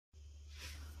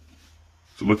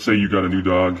So let's say you got a new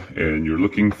dog and you're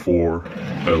looking for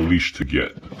a leash to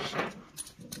get.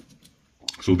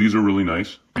 So these are really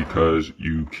nice because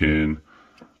you can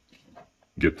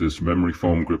get this memory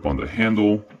foam grip on the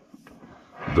handle.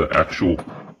 The actual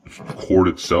cord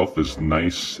itself is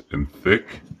nice and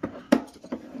thick.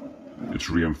 It's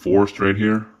reinforced right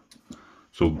here.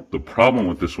 So the problem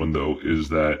with this one though is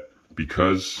that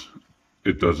because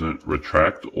it doesn't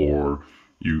retract, or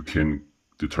you can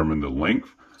determine the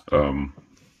length,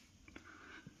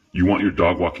 you want your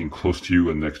dog walking close to you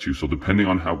and next to you. So depending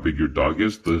on how big your dog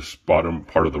is, this bottom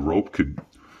part of the rope could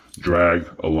drag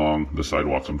along the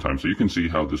sidewalk sometimes. So you can see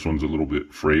how this one's a little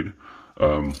bit frayed.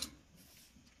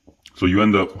 So you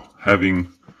end up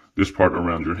having this part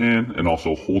around your hand and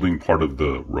also holding part of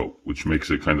the rope, which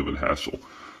makes it kind of a hassle.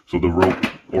 So the rope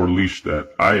or leash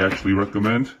that I actually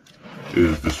recommend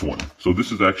is this one. So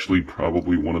this is actually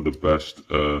probably one of the best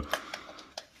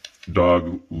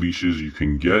dog leashes you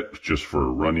can get just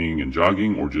for running and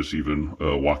jogging, or just even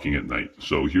walking at night.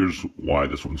 So here's why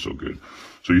this one's so good.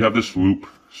 So you have this loop,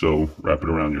 so wrap it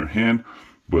around your hand,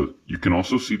 but you can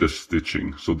also see the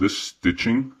stitching. So this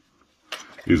stitching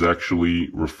is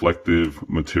actually reflective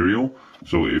material.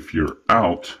 So if you're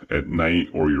out at night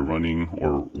or you're running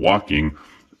or walking,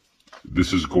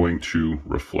 this is going to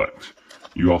reflect.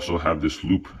 You also have this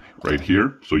loop right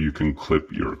here, so you can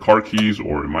clip your car keys,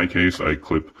 or in my case, I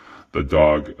clip the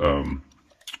dog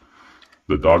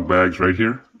bags right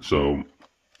here. So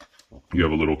you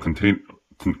have a little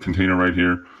container right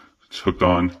here. It's hooked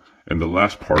on. And the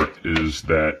last part is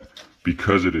that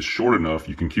because it is short enough,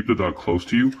 you can keep the dog close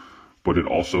to you, but it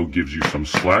also gives you some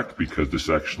slack because this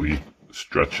actually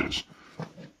stretches.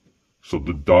 So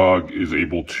the dog is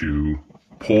able to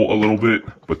pull a little bit,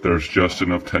 but there's just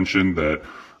enough tension that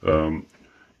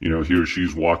you know, he or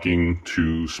she's walking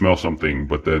to smell something,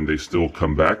 but then they still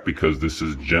come back because this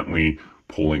is gently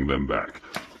pulling them back.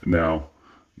 Now,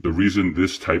 the reason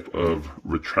this type of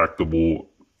retractable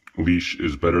leash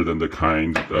is better than the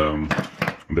kind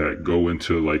that go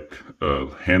into like a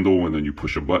handle and then you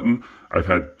push a button, I've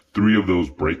had 3 of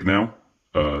those break now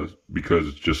because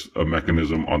it's just a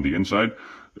mechanism on the inside.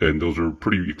 And those are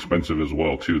pretty expensive as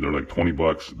well too. They're like 20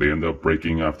 bucks. They end up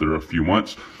breaking after a few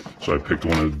months. So I picked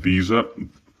one of these up,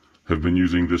 have been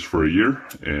using this for a year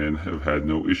and have had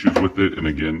no issues with it. And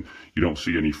again, you don't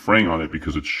see any fraying on it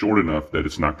because it's short enough that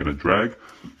it's not going to drag,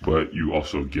 but you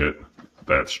also get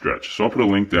that stretch. So I'll put a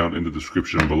link down in the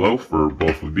description below for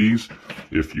both of these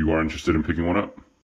if you are interested in picking one up.